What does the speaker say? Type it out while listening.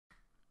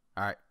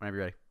All right, whenever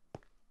you're ready.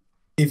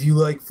 If you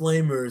like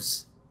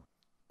flamers,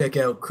 check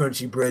out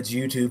CrunchyBread's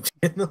YouTube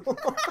channel.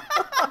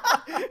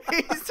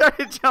 He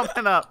started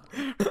jumping up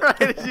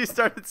right as you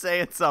started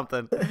saying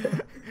something.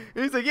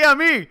 He's like, "Yeah,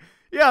 me.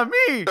 Yeah,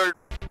 me."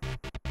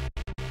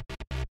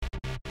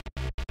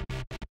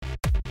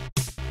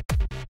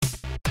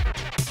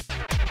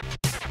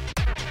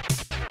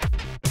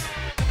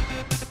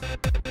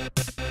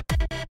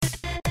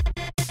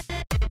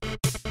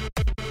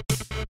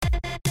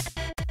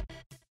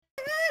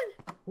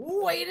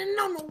 Waiting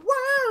on the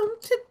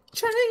world to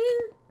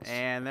change.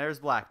 And there's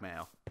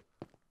blackmail.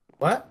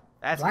 What?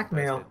 That's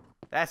Blackmail. Getting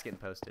posted. That's getting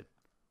posted.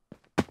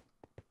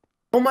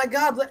 Oh my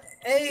God!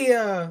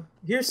 Hey,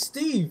 here's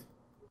Steve.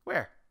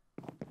 Where?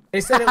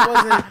 They said it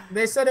wasn't.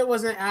 They said it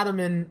wasn't Adam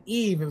and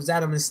Eve. It was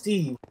Adam and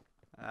Steve.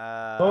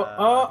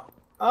 All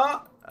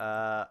right,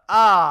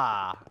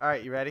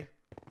 you ready?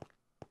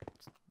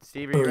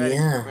 Steve, are you ready?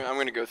 Yeah. I'm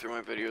gonna go through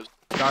my videos.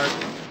 Start.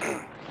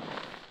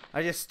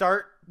 I just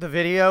start the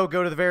video,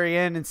 go to the very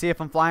end, and see if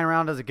I'm flying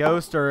around as a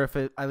ghost, or if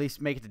it at least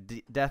make it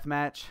to death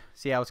match.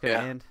 See how it's gonna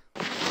end.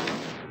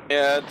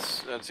 Yeah,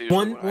 that's usually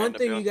One what I end up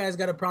thing doing. you guys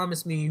gotta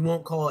promise me, you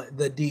won't call it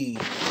the D.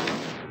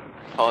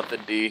 Call it the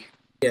D.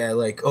 Yeah,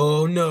 like,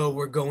 oh no,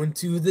 we're going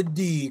to the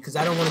D, because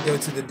I don't want to go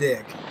to the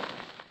dick.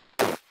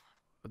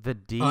 The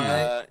D. Yeah, What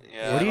are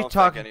I you don't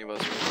talking? think any of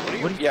us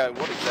are. Yeah,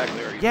 what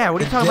exactly are you? Yeah,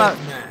 what are you The talking about?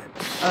 death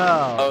match.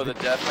 Oh, The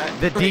death match.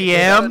 the Wait, is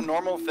that a DM.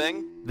 normal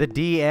thing? The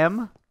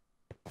DM.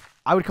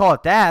 I would call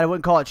it that. I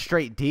wouldn't call it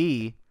straight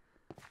D.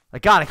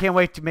 Like, God, I can't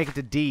wait to make it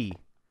to D.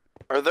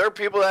 Are there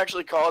people that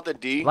actually call it the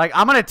D? Like,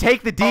 I'm gonna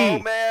take the D. Oh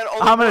man,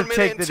 only I'm gonna 1 minute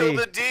take the until D.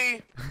 the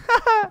D.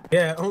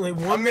 Yeah, only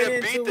one I'm gonna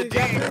minute beat until the we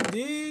got D. the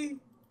D.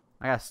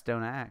 I got a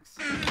stone axe.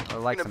 Or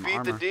like I'm some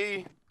gonna beat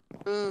armor.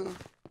 the D.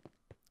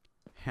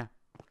 Yeah.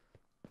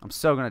 I'm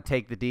so gonna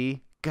take the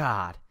D.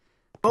 God.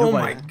 Oh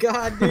Nobody- my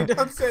God, dude,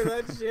 don't say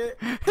that shit.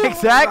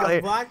 Exactly.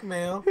 About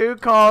blackmail. Who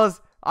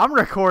calls? I'm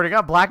recording.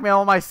 I'm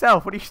blackmailing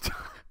myself. What are you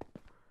talking?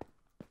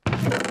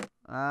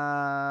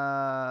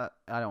 I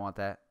don't want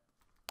that.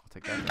 I'll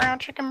take that. Brown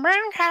chicken,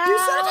 brown cow. You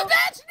son of a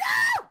bitch,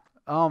 no!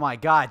 Oh my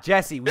God,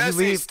 Jesse, will you Jesse,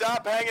 leave?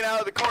 stop hanging out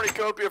at the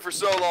cornucopia for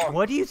so long.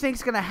 What do you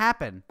think's gonna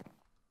happen?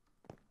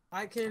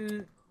 I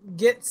can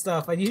get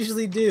stuff. I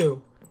usually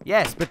do.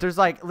 Yes, but there's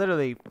like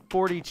literally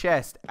 40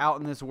 chests out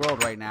in this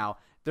world right now.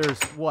 There's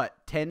what,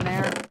 10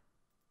 there?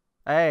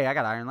 Hey, I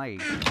got iron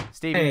leg.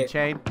 Steve, you Hey. need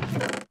chain?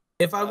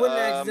 If I wouldn't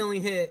accidentally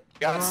hit the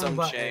Got wrong some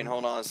button. chain.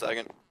 Hold on a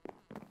second.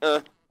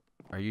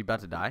 Are you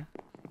about to die?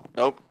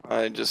 Nope.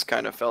 I just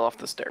kind of fell off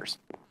the stairs.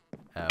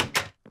 Oh.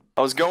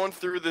 I was going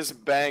through this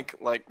bank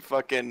like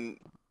fucking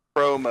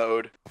pro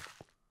mode.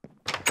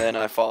 Then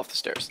I fall off the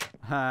stairs.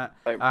 All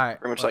Like, right.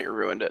 pretty much like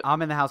ruined it.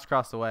 I'm in the house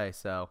across the way,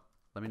 so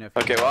let me know if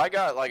you Okay, well I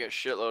got like a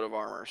shitload of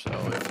armor, so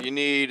if you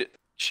need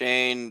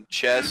chain,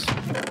 chest,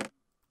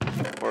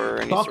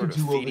 or any Talking sort to of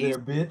you over feeding. there,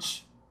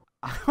 bitch.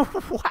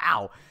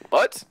 Wow.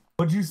 What?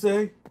 What'd you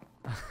say?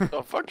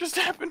 The fuck just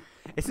happened?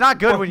 It's not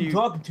good Fuck when you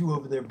talking to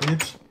over there,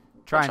 bitch.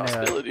 trying Much to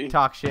hostility.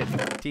 talk shit in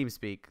team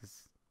speak,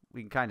 'cause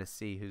we can kind of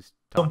see who's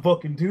Some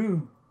talking. fucking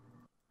dude.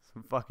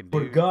 Some fucking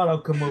For dude. God,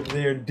 I'll come over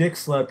there and dick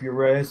slap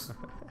your ass.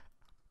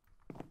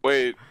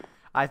 Wait,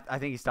 I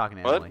think he's talking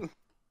to what? Emily.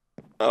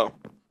 Oh.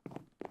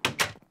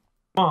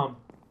 Mom,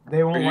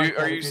 they won't like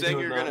that Are if you you're saying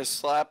doing you're that. gonna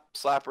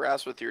slap her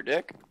ass with your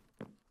dick?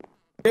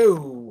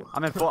 No.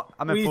 I'm in full.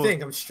 I'm What in do you full.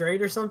 think? I'm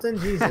straight or something?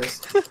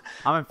 Jesus.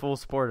 I'm in full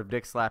support of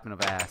dick slapping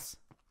of ass.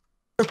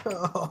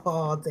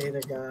 Oh,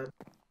 Tater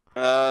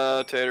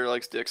God. Tater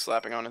likes dick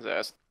slapping on his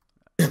ass.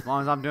 As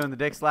long as I'm doing the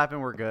dick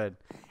slapping, we're good.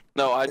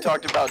 No, I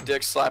talked about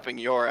dick slapping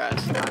your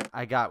ass.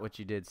 I got what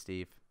you did,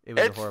 Steve. It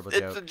was a horrible It's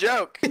joke. a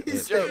joke. He It's a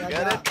said, joke. I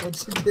Get got it?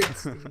 what you did,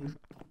 Steve.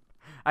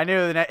 I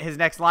knew his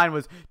next line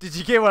was, "Did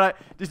you get what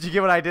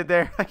I did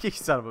there?" Like, you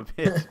son of a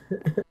bitch.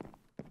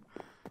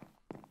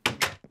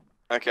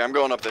 Okay, I'm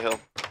going up the hill.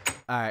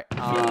 All right.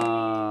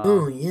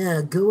 Oh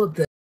yeah, go up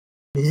that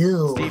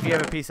hill. Steve, you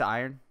have a piece of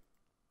iron?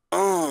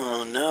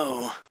 Oh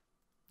no.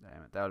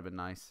 Damn it, that would have been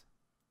nice.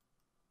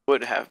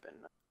 Would have been.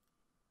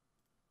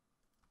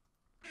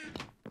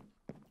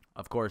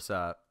 Of course,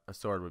 a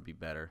sword would be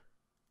better,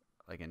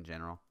 like in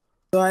general.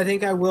 So I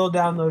think I will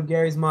download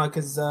Gary's mod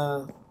because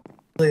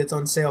it's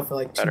on sale for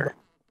like Better. $2.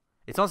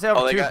 It's on sale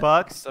Oh, for they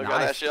 $2. Still got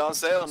that Nice. shit on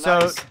sale. So,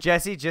 Nice.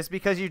 Jesse, just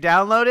because you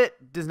download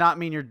it does not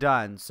mean you're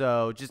done.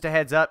 So, just a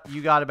heads up,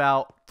 you got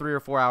about 3 or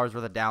 4 hours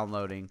worth of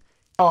downloading.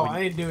 Oh, I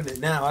ain't doing it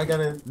now. I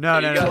gotta. No,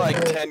 you no, got no.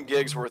 like 10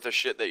 gigs worth of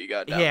shit that you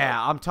got downloaded.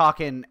 Yeah, I'm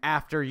talking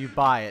after you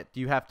buy it.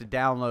 You have to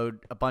download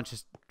a bunch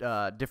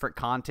of different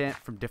content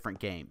from different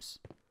games.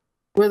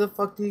 Where the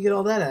fuck do you get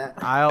all that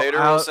at? Tater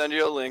will send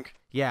you a link.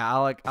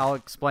 Yeah, I'll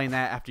explain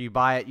that after you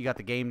buy it. You got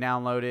the game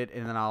downloaded,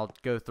 and then I'll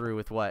go through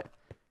with what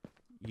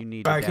you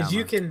need to Alright, because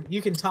download.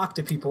 you can talk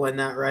to people in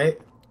that, right?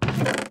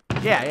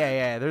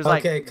 Yeah. There's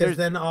like Okay, because there's-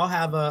 then I'll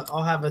have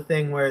a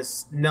thing where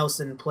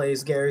Nelson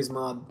plays Gary's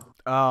mod.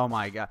 Oh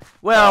my god.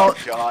 Well, Oh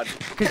God.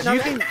 because you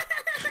can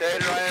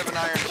Tater, I have an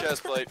iron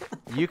chest plate.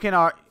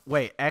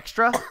 wait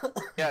extra.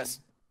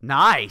 Yes.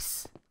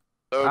 Nice.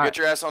 So get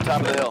your ass on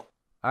top of the hill.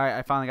 All right,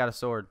 I finally got a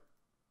sword.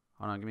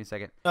 Hold on, give me a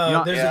second. There's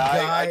I a just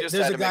guy. had There's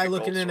to a make guy a gold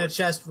looking in a sword.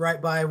 chest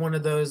right by one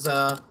of those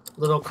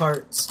little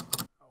carts.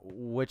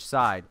 Which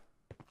side?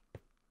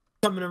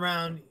 Coming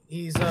around.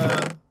 He's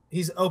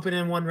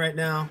opening one right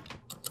now.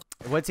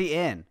 What's he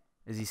in?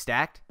 Is he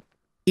stacked?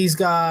 He's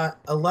got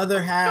a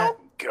leather hat,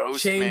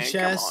 Ghost chain man,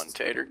 chest, come on,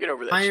 Tater, get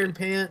over that iron shit.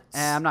 pants.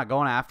 I'm not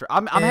going after.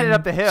 I'm and headed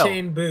up the hill.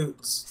 Chain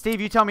boots. Steve,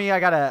 you tell me I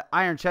got a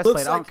iron chest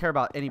Looks plate. I don't like- care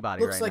about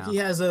anybody Looks right like now. he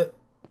has a.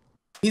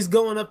 He's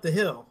going up the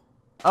hill.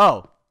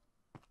 Oh.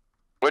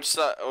 Which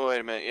side? Oh, wait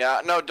a minute.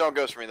 Yeah, no, don't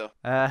ghost me though.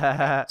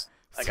 I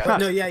got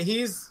But it. no, yeah,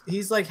 he's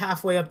like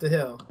halfway up the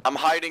hill. I'm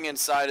hiding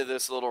inside of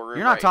this little room.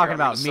 You're not right talking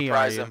here. I'm about gonna me, are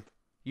surprise you? him.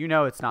 You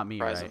know it's not me,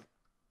 Surprise right? him.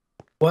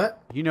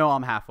 What? You know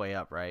I'm halfway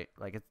up, right?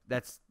 Like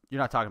you're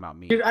not talking about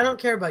me. Dude, I don't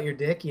care about your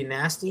dick, you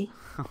nasty.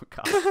 Oh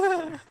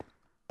god.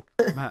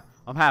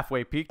 I'm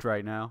halfway peaked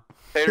right now.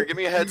 Tater, give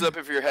me a heads up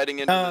if you're heading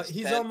into this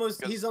He's tent,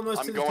 almost 'cause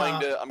to the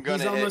top. I'm going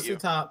he's to almost hit you.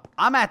 to the top.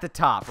 I'm at the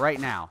top right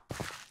now.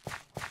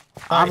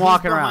 Alright, I'm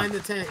walking he's around. behind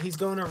the tent. He's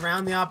going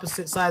around the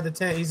opposite side of the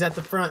tent. He's at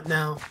the front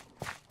now.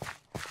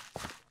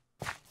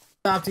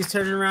 Stopped. He's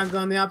turning around,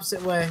 going the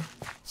opposite way.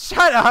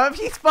 Shut up!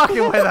 He's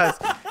fucking with us.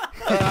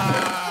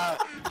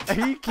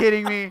 Are you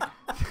kidding me?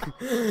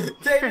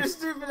 Tater's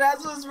stupid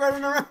ass was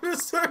running around in a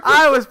circle.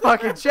 I was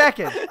fucking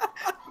checking. Dude,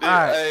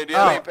 Alright. hey, do you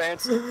have any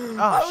pants?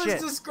 I was shit.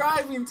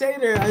 describing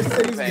Tater. I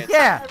said he's Pants.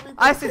 Yeah, everything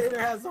I said-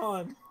 Tater has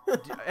on.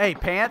 Hey,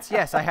 pants?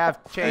 Yes, I have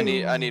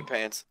chain. I need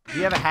pants. Do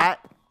you have a hat?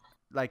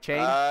 Like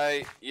chain?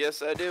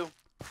 Yes, I do.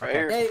 Right Okay.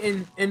 here.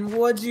 Hey, and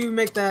what'd you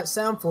make that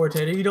sound for,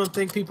 Tater? You don't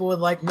think people would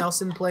like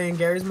Nelson playing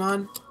Gary's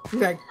Mod?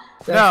 Like,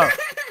 No.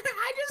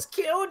 I just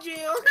killed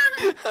you.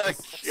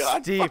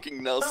 God, Steve-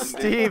 fucking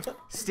Nelson. Dude.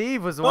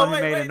 Steve was the one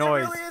who made a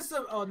noise. There really is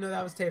some... Oh no,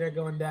 that was Tater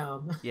going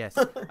down. Yes.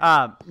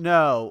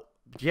 No.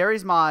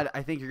 Gary's Mod,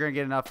 I think you're gonna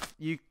get enough.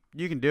 You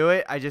can do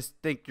it. I just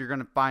think you're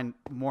gonna find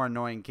more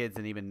annoying kids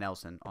than even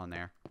Nelson on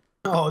there.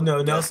 Oh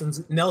no,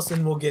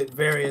 Nelson will get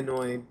very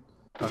annoying.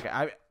 Okay,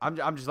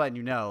 I'm just letting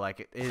you know. Like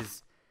it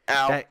is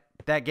Ow.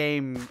 that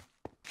game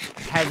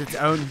has its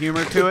own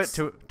humor to it,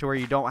 to where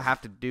you don't have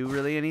to do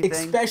really anything.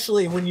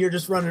 Especially when you're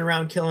just running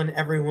around killing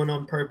everyone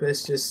on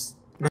purpose, just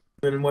not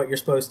doing what you're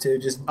supposed to.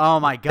 Just Oh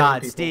my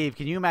God, people. Steve!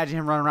 Can you imagine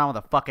him running around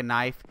with a fucking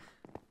knife?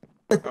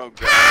 Oh,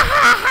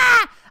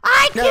 God.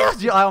 I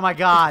killed you! Oh my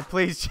God!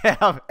 Please, Jeff.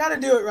 gotta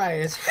do it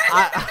right.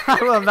 I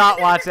will not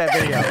watch that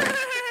video.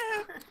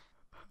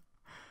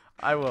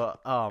 I will.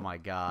 Oh my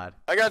God.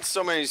 I got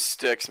so many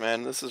sticks,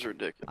 man. This is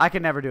ridiculous. I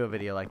could never do a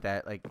video like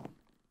that. Like,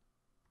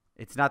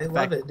 it's not I the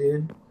love fact. it,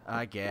 dude.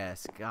 I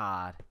guess.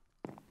 God.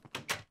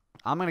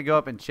 I'm gonna go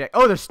up and check.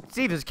 Oh, there's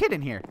Steve. There's a kid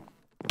in here.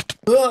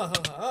 It's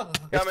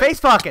Coming. face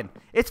fucking.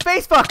 It's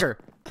face fucker.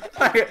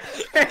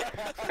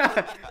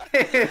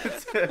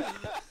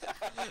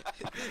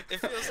 It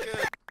feels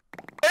good.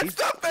 It's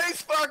the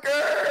face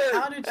fucker!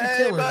 How did you Hey,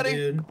 kill him, buddy.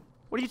 dude?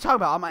 What are you talking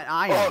about? I'm an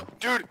iron. Oh,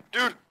 dude.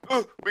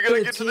 We gotta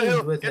Good get to the teams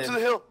hill. with Get to him. the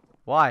hill.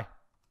 Why?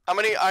 How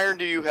many iron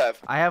do you have?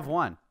 I have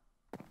one.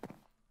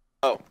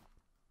 Oh.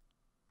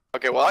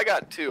 Okay, well, I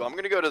got 2. I'm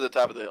gonna go to the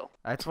top of the hill.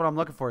 That's what I'm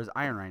looking for is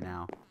iron right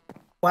now.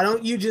 Why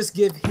don't you just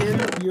give him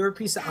your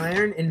piece of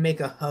iron and make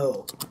a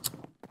hoe?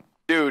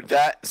 Dude,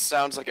 that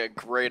sounds like a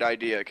great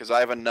idea, because I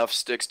have enough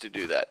sticks to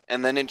do that.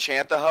 And then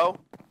enchant the hoe?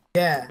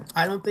 Yeah,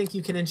 I don't think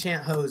you can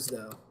enchant hoes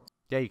though.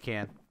 Yeah, you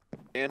can.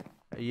 Can?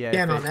 Yeah.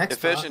 Can on Xbox.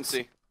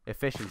 Efficiency.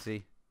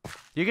 Efficiency.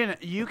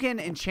 You can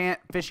enchant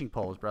fishing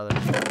poles, brother.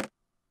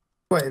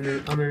 What? On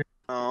the...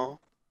 Oh.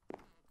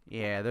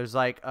 Yeah, there's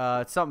like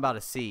it's something about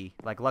a sea,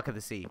 like luck of the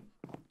sea.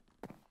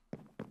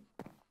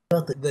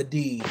 The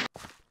D.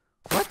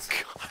 What?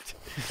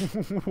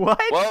 God.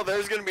 What? Well,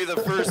 there's gonna be the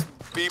first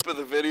beep of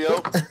the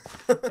video.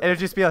 It'll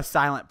just be a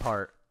silent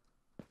part.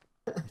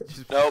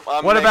 Just- Nope,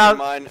 I'm What making about-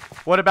 mine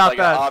What about like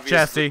an that, obvious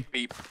Jesse?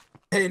 beep.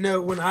 Hey,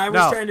 no, when I was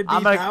No, trying to beep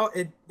I'm gonna- out,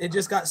 it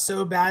just got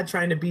so bad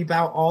trying to beep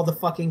out all the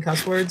fucking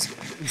cuss words.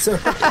 So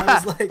I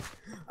was like,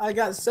 I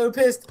got so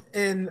pissed,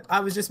 and I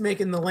was just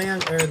making the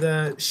lamb or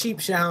the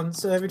sheep sound.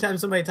 So every time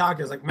somebody talked,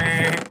 it was like,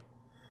 man.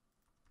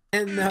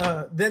 And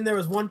then there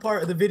was one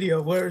part of the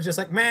video where it was just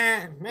like,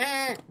 man,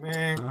 man,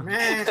 man,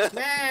 man,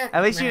 man.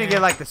 At least you didn't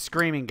get like the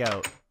screaming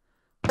goat.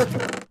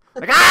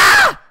 Like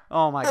ah!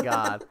 Oh my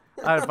God,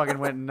 I fucking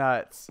went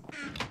nuts.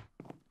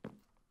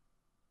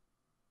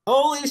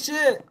 Holy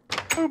shit.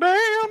 Oh,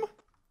 bam!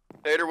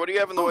 Tater, what do you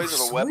have in the ways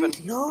of a weapon?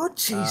 Sweet Lord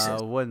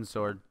Jesus. Wooden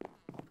sword.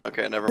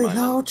 Okay, never Sweet mind.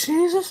 Lord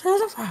Jesus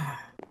is a fire.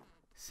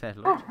 Said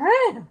Lord.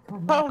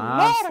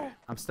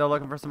 I'm still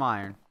looking for some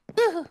iron.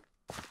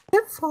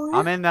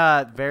 I'm in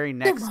the very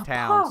next my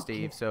town, pocket.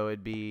 Steve, so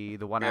it'd be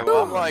the one Okay, after.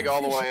 well, I'm like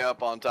all the way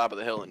up on top of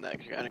the hill in that.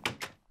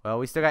 Well,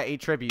 we still got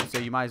 8 tributes, so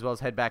you might as well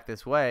head back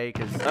this way,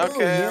 because Okay, Oh,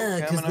 yeah,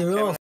 I'm because coming, they're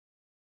I'm all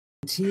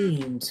coming.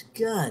 teams.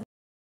 God.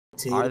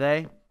 Dude. are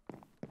they?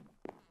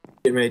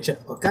 Get ready to check.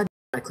 Oh, God,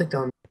 I clicked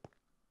on.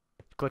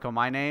 Click on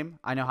my name.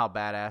 I know how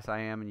badass I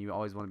am, and you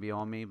always want to be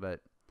on me, but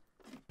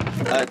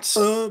That's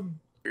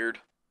weird.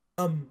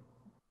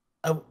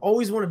 I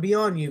always want to be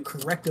on you,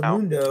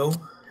 Correctamundo.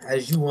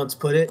 as you once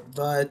put it,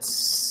 but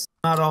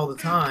not all the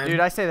time. Dude,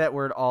 I say that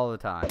word all the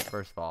time.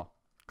 First of all,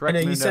 I know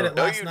you said it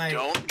No, last you night.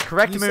 don't.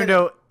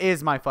 Correctamundo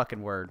is my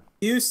fucking word.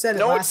 You said it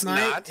No, last it's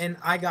night, not. and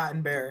I got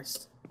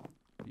embarrassed.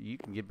 You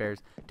can get bears.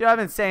 Dude, I've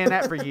been saying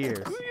that for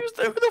years.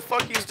 Who the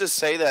fuck used to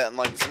say that in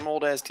like some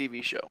old ass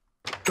TV show?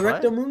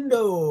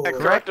 Correctamundo. Yeah,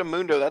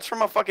 Correctamundo. That's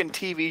from a fucking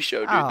TV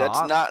show, dude. Oh,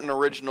 That's not an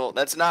original.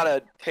 That's not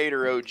a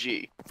Tater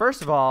OG.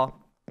 First of all,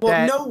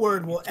 Well, no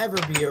word will ever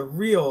be a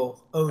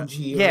real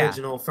OG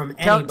original from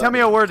anybody. tell me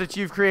a word that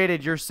you've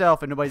created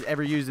yourself and nobody's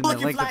ever used in the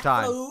length of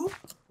time.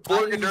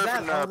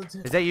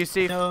 Is that you,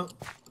 Steve? No.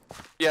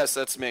 Yes,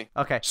 that's me.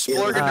 Okay.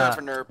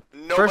 Splurgadurfanerp.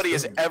 Nobody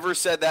has ever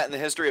said that in the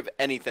history of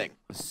anything.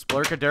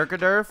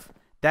 Splurkadurkadurf?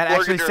 That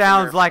actually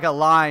sounds like a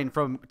line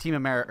from Team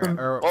America.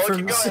 Well, it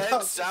can go ahead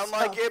and sound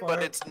like it,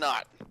 but it's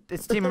not.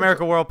 It's Team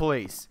America World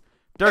Police.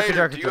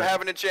 Tater, do you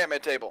have an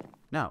enchantment table?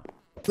 No.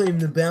 Claim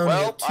the bounty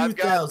Well, of I've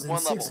got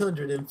one level.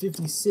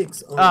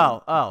 2,656.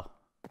 Yeah,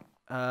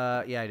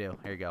 I do.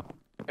 Here you go.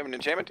 You have an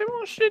enchantment table?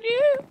 Oh, shit,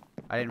 yeah.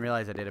 I didn't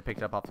realize I did. I picked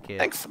it up off the kid.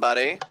 Thanks,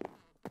 buddy.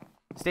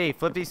 Steve,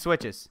 flip these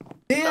switches.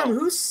 Damn,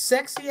 whose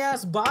sexy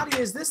ass body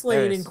is this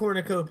laying in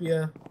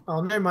cornucopia?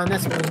 Oh, never mind.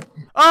 That's me.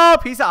 Oh,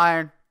 piece of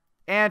iron.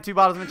 And 2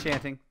 bottles of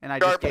enchanting. And I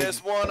Sharpness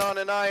just 1 on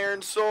an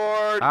iron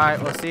sword.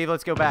 Alright, well, Steve,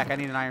 let's go back. I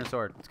need an iron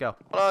sword. Let's go.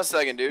 Hold on a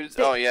second, dude.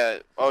 Oh,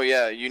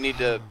 yeah. You need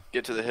to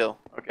get to the hill.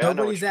 Okay, I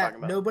know what you're talking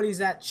about. Nobody's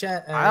at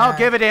chat. I don't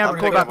give a damn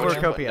about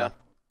cornucopia.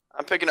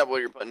 I'm picking up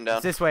what you're putting down.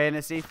 It's this way, isn't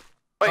it, Steve?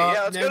 Wait,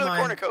 yeah, let's go to the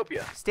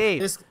cornucopia.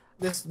 Steve.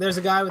 There's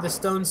a guy with a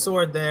stone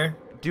sword there.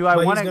 Do I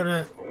want to go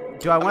to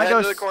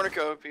the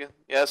cornucopia?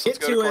 Yes, let's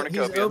go to the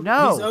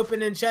cornucopia. He's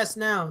opening chest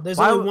now. There's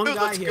only one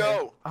guy here. Let's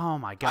go. Oh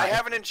my god. I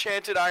have an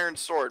enchanted iron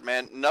sword,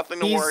 man. Nothing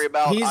to worry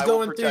about. He's I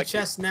going will through protect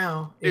chest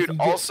now. Dude,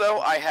 also,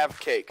 I have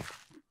cake.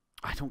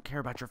 I don't care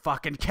about your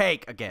fucking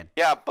cake again.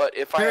 Yeah, but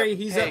if I have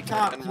he's cake, up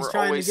top. and He's we're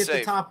trying to always get safe.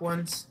 the top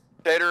ones.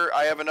 Tater,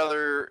 I have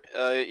another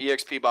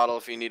EXP bottle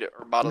if you need it,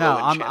 or bottle no, of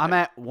enchantment. I'm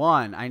at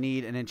 1. I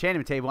need an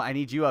enchantment table. I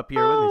need you up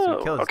here with me so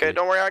we kill this Okay, dude.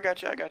 don't worry, I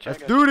got you.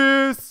 Let's do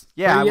this.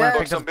 Yeah, I want to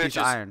pick some up a piece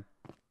of iron.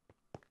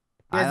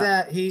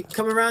 He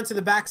come around to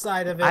the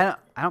backside of it. I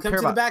don't come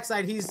care to the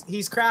backside.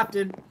 He's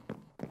crafted.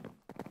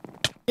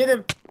 Get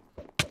him.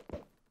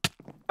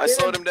 I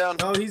slowed him down.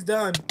 Oh, he's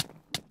done.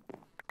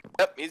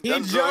 Yep,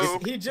 he's done.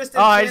 He just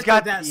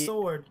enchanted that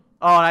sword.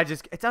 Oh, and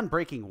it's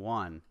unbreaking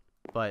 1,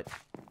 but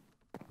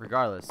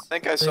regardless. I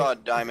think I saw a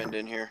diamond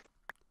in here.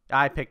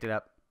 I picked it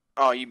up.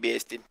 Oh, you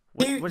bastard.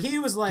 He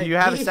was like, do you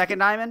have a second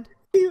diamond?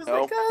 He was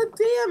like, God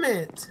damn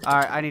it. All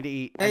right, I need to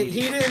eat. Hey,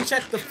 he didn't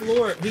check the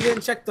floor. He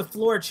didn't check the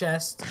floor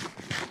chest.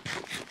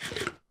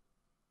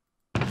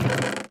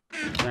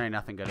 There ain't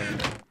nothing good in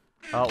it.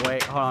 Oh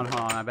wait, hold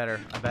on. I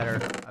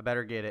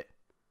better get it.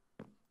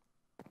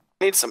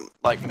 I need some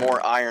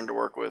more iron to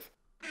work with.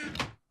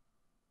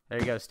 There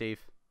you go, Steve.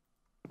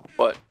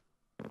 What?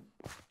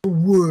 A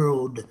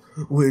world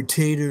where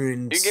Tater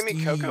and you give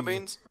me cocoa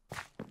beans?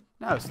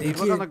 No, Steve.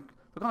 Look on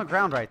the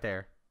ground right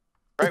there.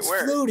 Right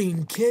where?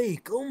 Floating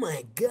cake. Oh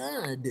my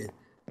god.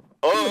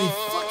 Somebody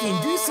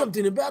fucking do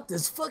something about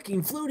this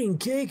fucking floating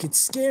cake. It's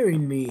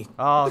scaring me.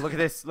 Oh, look at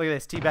this.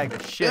 Teabag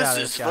the shit out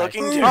of this guy.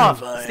 Fucking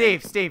oh,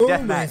 Steve, oh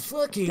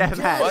deathmatch.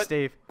 Deathmatch,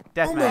 Steve.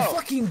 Deathmatch. Oh my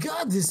fucking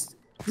god, this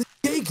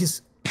cake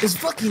is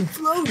fucking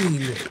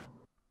floating.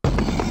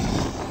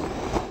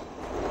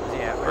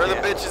 Yeah, where the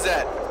bitch is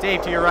at?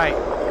 Steve, to your right.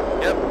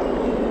 Yep.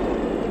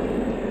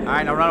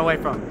 Alright, now run away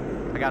from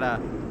him. I gotta...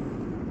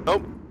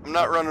 Nope, I'm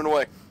not running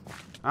away.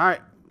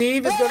 Alright.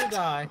 Steve is gonna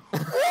die.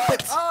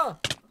 What?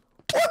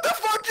 What the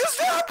fuck just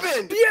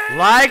happened? Yeah!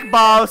 Like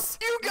boss.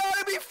 You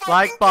gotta be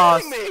fucking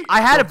kidding me. I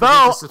had a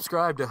bow.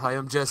 Subscribe to Hi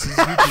Im Jessee's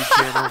YouTube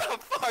channel.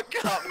 Shut the fuck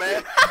up,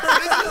 man.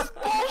 This is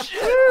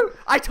bullshit.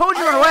 I told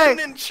you to run I away. had an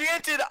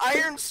enchanted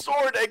iron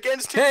sword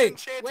against his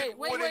enchanted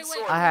wooden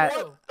sword. I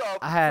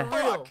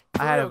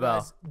had a bow.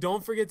 Guys,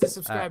 don't forget to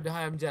subscribe to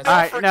Hi Im Jessee.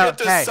 Don't forget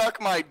to suck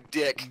my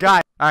dick.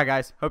 Guys, alright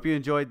guys, hope you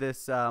enjoyed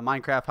this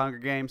Minecraft Hunger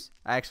Games.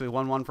 I actually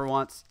won one for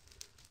once.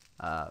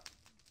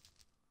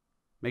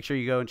 Make sure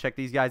you go and check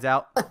these guys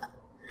out.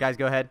 Guys,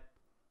 go ahead.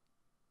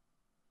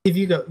 Steve,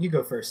 you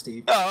go first,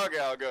 Steve. Oh, okay,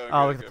 I'll go.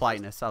 Oh, look at the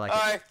politeness. I like it.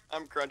 Hi,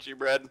 I'm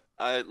CrunchyBread.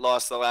 I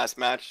lost the last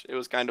match. It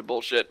was kind of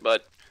bullshit,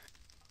 but...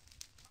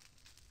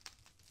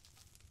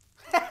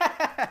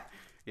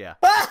 Yeah.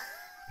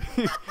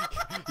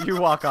 You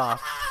walk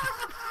off.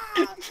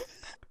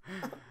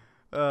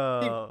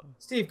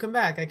 Steve, come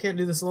back. I can't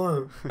do this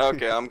alone.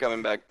 Okay, I'm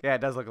coming back. Yeah,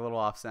 it does look a little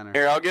off center.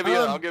 Here, I'll give you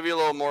a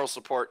little moral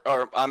support,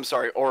 or I'm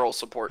sorry, oral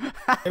support.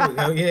 There we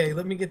go. Yeah,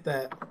 let me get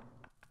that.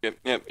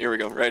 Yep, here we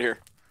go, right here.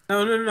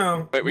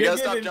 No. Wait, we gotta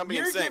stop jumping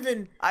in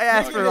sync. I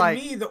asked for like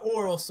me the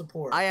oral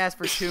support. I asked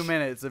for 2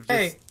 minutes of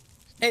just.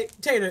 Hey,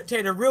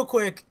 Tater, real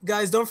quick,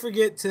 guys, don't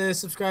forget to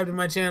subscribe to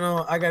my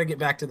channel. I gotta get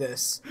back to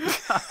this.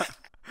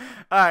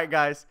 All right,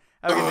 guys,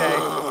 have a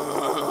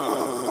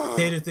good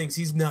day. Tater thinks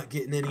he's not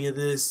getting any of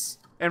this.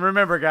 And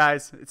remember,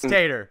 guys, it's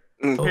Tater.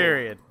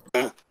 Period.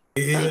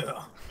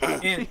 Yeah.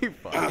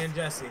 And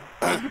Jesse.